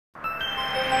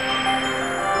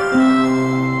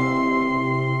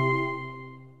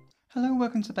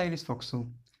Welcome to Baylis Vauxhall.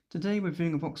 Today we're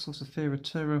viewing a Vauxhall Zafira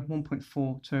Turbo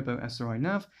 1.4 Turbo SRI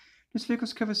Nav. This vehicle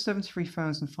covers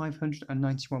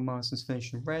 73,591 miles and is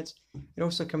finished in red. It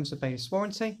also comes with a Baylis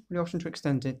warranty with the option to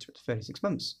extend it to 36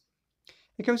 months.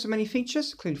 It comes with many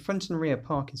features, including front and rear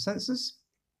parking sensors.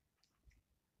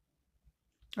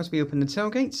 As we open the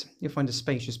tailgate, you'll find a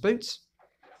spacious boot,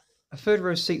 a third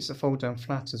row seats that fold down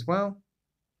flat as well.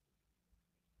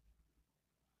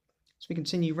 As we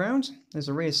continue round, there's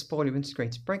a rear spoiler with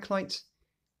integrated brake light,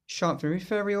 sharp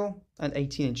roof aerial and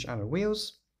 18-inch alloy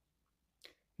wheels.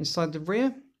 Inside the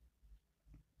rear,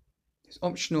 there's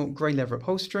optional grey leather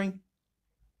upholstery.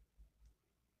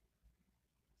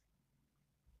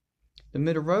 The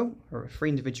middle row are 3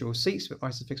 individual seats with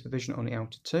ISOFIX provision on the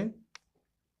outer 2. In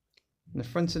the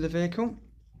front of the vehicle,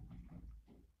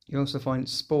 you'll also find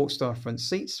sport style front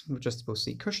seats with adjustable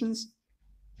seat cushions.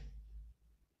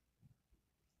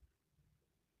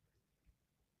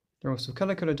 There are also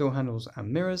colour-coded door handles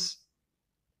and mirrors.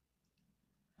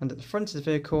 And at the front of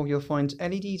the vehicle, you'll find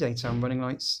LED daytime running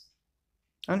lights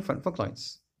and front fog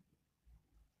lights.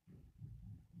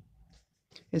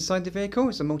 Inside the vehicle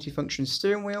is a multifunction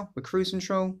steering wheel with cruise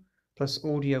control, plus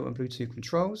audio and Bluetooth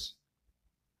controls,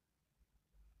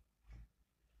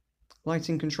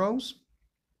 lighting controls,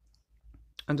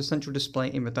 and a central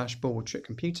display in the dashboard with trip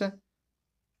computer.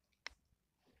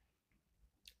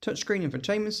 Touchscreen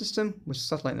infotainment system with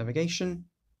satellite navigation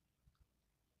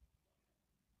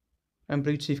and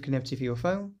Bluetooth connectivity for your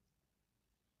phone.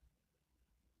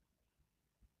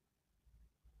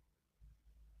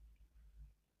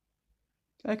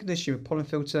 Air conditioning with pollen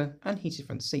filter and heated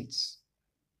front seats.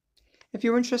 If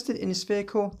you're interested in this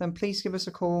vehicle, then please give us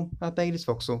a call at Baylis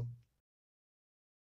Vauxhall.